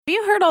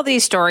you heard all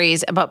these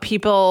stories about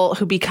people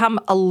who become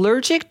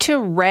allergic to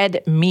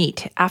red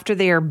meat after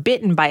they are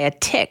bitten by a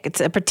tick? It's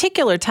a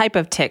particular type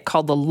of tick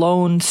called the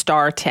Lone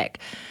Star tick.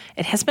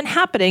 It has been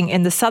happening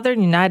in the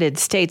southern United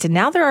States, and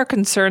now there are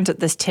concerns that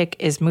this tick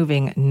is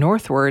moving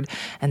northward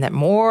and that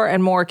more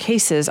and more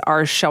cases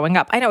are showing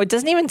up. I know it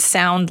doesn't even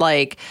sound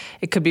like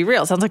it could be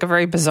real. It sounds like a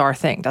very bizarre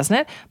thing, doesn't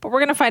it? But we're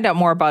going to find out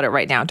more about it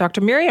right now. Dr.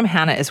 Miriam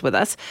Hanna is with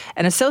us,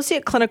 an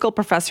associate clinical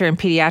professor in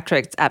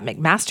pediatrics at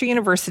McMaster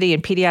University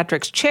and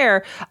pediatrics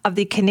chair of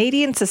the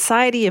Canadian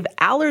Society of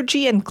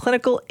Allergy and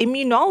Clinical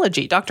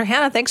Immunology. Dr.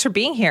 Hanna, thanks for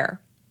being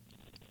here.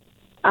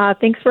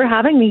 Thanks for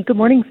having me. Good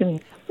morning,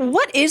 Cindy.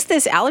 What is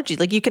this allergy?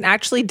 Like, you can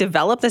actually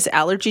develop this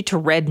allergy to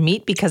red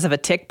meat because of a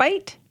tick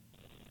bite?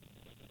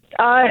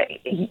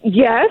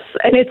 Yes,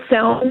 and it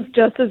sounds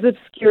just as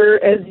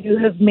obscure as you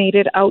have made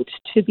it out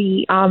to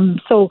be.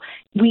 So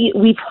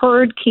we've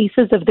heard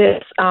cases of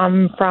this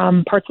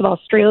from parts of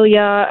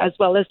Australia as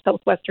well as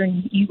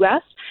southwestern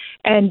U.S.,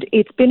 and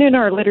it's been in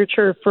our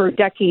literature for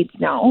decades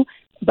now.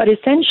 But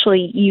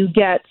essentially, you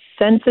get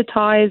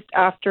sensitized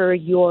after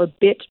you're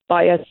bit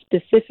by a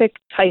specific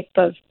type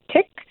of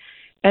tick,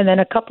 and then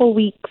a couple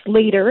weeks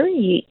later,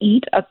 you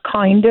eat a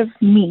kind of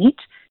meat,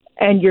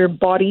 and your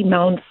body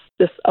mounts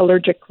this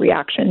allergic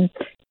reaction.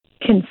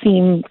 Can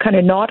seem kind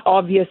of not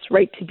obvious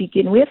right to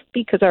begin with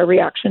because our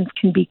reactions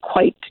can be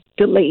quite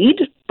delayed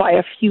by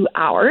a few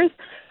hours.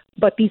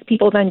 But these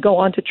people then go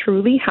on to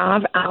truly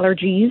have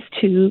allergies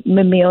to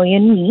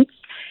mammalian meats,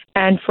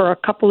 and for a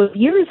couple of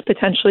years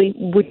potentially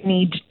would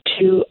need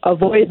to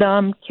avoid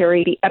them,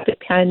 carry the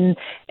EpiPen,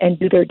 and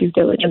do their due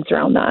diligence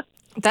around that.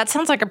 That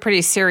sounds like a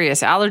pretty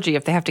serious allergy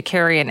if they have to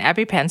carry an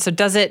EpiPen. So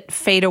does it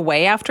fade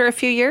away after a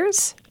few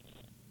years?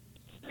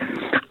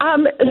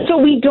 So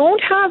we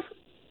don't have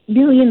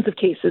millions of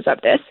cases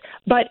of this,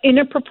 but in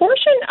a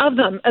proportion of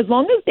them, as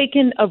long as they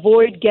can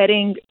avoid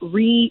getting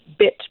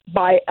re-bit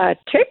by a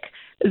tick,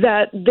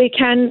 that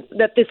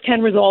this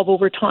can resolve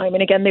over time.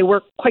 And again, they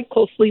work quite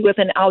closely with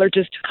an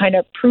allergist to kind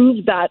of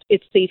prove that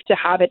it's safe to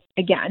have it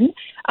again.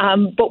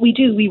 But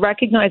we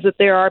recognize that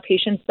there are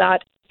patients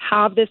that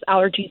have this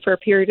allergy for a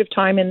period of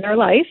time in their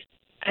life,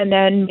 and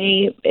then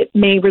it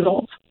may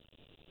resolve.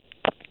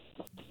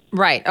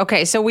 Right.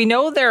 Okay. So we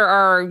know there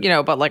are,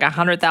 about like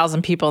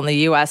 100,000 people in the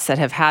U.S. that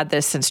have had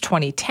this since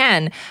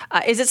 2010.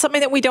 Is it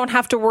something that we don't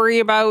have to worry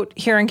about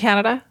here in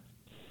Canada?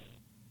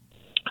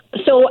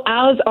 So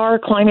as our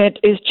climate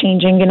is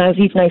changing, and as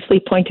you've nicely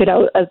pointed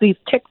out, as these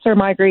ticks are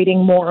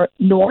migrating more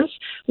north,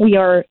 we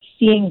are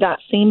seeing that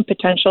same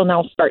potential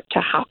now start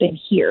to happen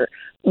here,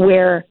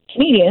 where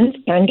Canadians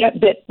can get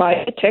bit by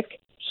a tick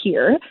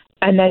here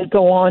and then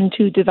go on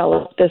to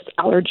develop this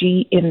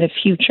allergy in the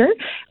future.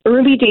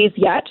 Early days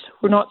yet,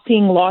 we're not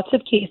seeing lots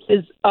of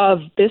cases of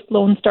this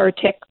Lone Star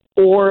tick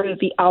or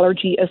the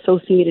allergy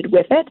associated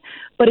with it,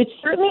 but it's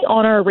certainly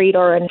on our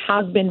radar and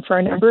has been for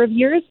a number of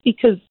years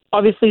because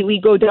obviously we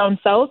go down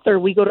south or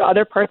we go to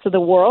other parts of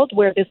the world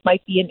where this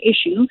might be an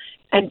issue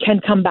and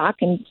can come back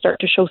and start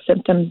to show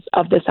symptoms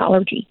of this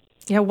allergy.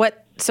 Yeah,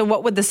 so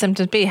what would the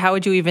symptoms be? How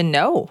would you even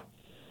know?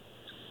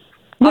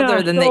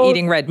 Other than the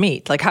eating red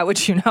meat, like how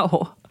would you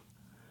know?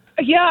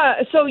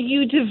 Yeah, so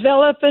you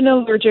develop an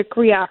allergic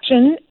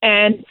reaction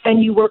and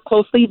you work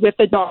closely with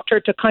the doctor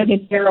to kind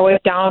of narrow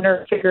it down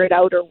or figure it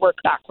out or work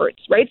backwards,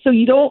 right? So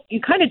you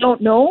kind of don't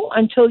know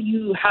until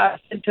you have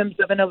symptoms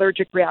of an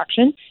allergic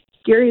reaction.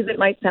 Scary as it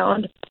might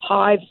sound,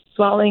 hives,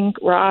 swelling,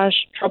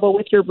 rash, trouble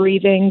with your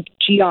breathing,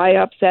 GI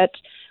upset,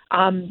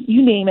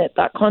 you name it,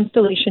 that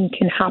constellation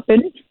can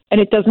happen. And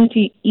it doesn't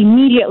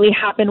immediately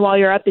happen while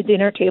you're at the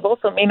dinner table,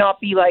 so it may not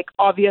be like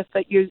obvious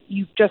that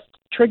you've just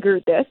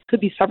triggered this. Could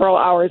be several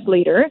hours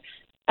later.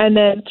 And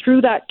then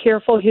through that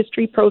careful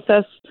history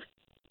process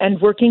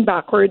and working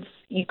backwards,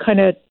 you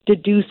kind of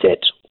deduce it,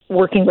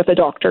 working with a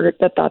doctor,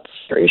 that's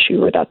your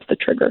issue or that's the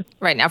trigger.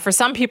 Right. Now, for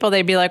some people,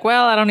 they'd be like,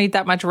 well, I don't eat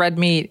that much red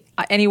meat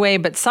anyway.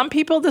 But some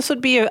people, this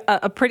would be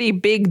a pretty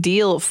big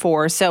deal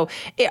for. So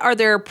are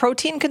there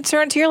protein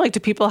concerns here? Like, do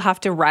people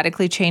have to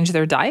radically change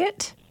their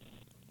diet?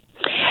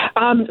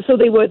 So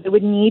they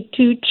would need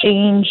to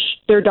change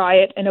their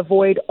diet and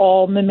avoid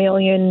all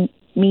mammalian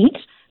meat,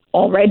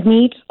 all red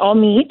meat, all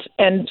meat,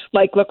 and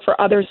look for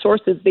other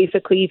sources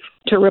basically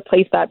to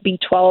replace that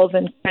B12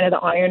 and kind of the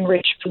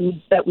iron-rich foods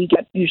that we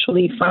get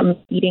usually from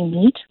eating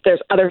meat.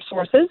 There's other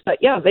sources, but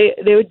yeah,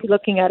 they would be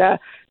looking at a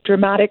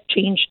dramatic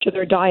change to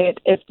their diet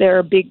if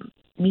they're big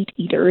meat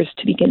eaters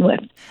to begin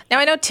with. Now,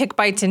 I know tick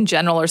bites in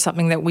general are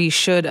something that we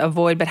should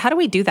avoid, but how do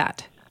we do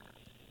that?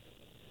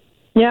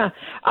 Yeah.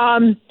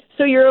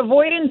 So your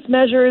avoidance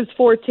measures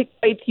for tick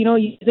bites,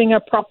 using a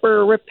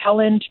proper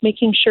repellent,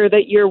 making sure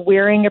that you're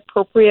wearing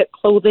appropriate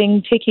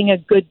clothing, taking a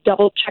good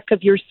double check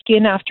of your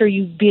skin after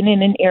you've been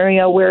in an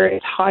area where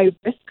it's high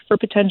risk for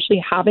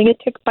potentially having a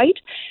tick bite.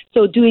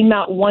 So doing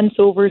that once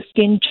over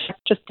skin check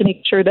just to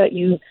make sure that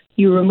you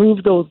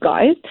remove those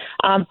guys.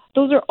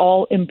 Those are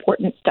all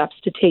important steps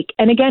to take.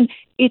 And again,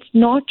 it's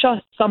not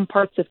just some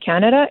parts of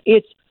Canada.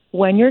 It's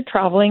when you're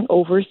traveling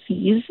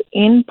overseas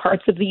in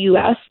parts of the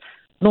U.S.,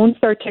 Lone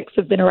Star ticks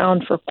have been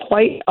around for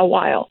quite a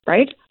while,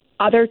 right?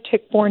 other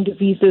tick-borne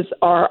diseases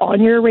are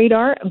on your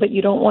radar, but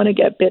you don't want to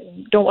get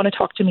bitten. Don't want to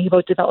talk to me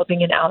about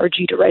developing an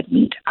allergy to red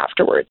meat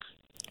afterwards.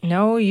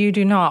 No, you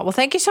do not. Well,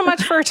 thank you so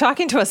much for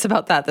talking to us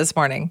about that this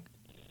morning.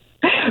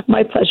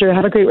 My pleasure.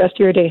 Have a great rest of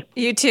your day.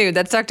 You too.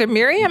 That's Dr.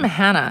 Miriam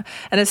Hanna,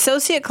 an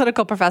associate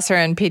clinical professor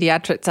in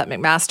pediatrics at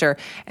McMaster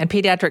and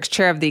pediatrics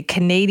chair of the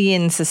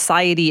Canadian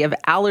Society of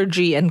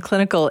Allergy and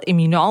Clinical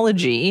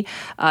Immunology,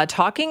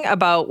 talking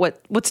about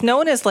what's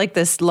known as like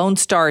this Lone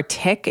Star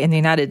tick in the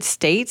United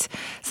States.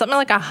 Something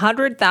like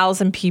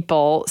 100,000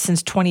 people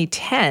since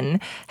 2010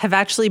 have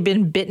actually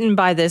been bitten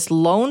by this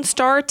Lone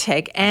Star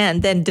tick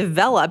and then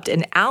developed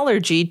an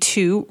allergy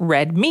to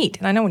red meat.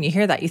 And I know when you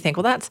hear that, you think,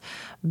 well, that's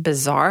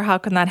bizarre. How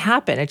can that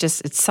happen?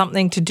 It's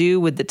something to do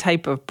with the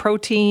type of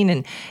protein,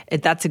 and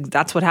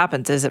that's what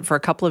happens. Is that for a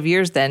couple of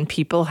years, then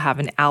people have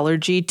an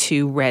allergy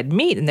to red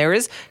meat, and there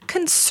is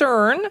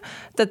concern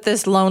that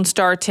this Lone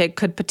Star tick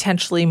could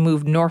potentially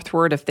move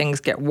northward if things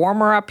get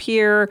warmer up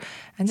here.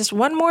 And just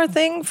one more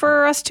thing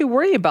for us to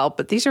worry about,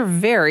 but these are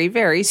very,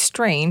 very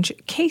strange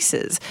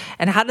cases.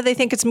 And how do they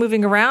think it's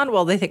moving around?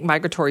 Well, they think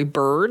migratory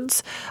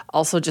birds,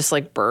 also just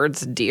like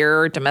birds,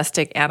 deer,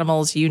 domestic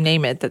animals, you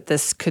name it, that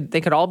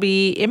they could all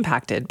be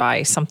impacted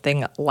by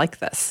something like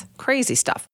this. Crazy stuff.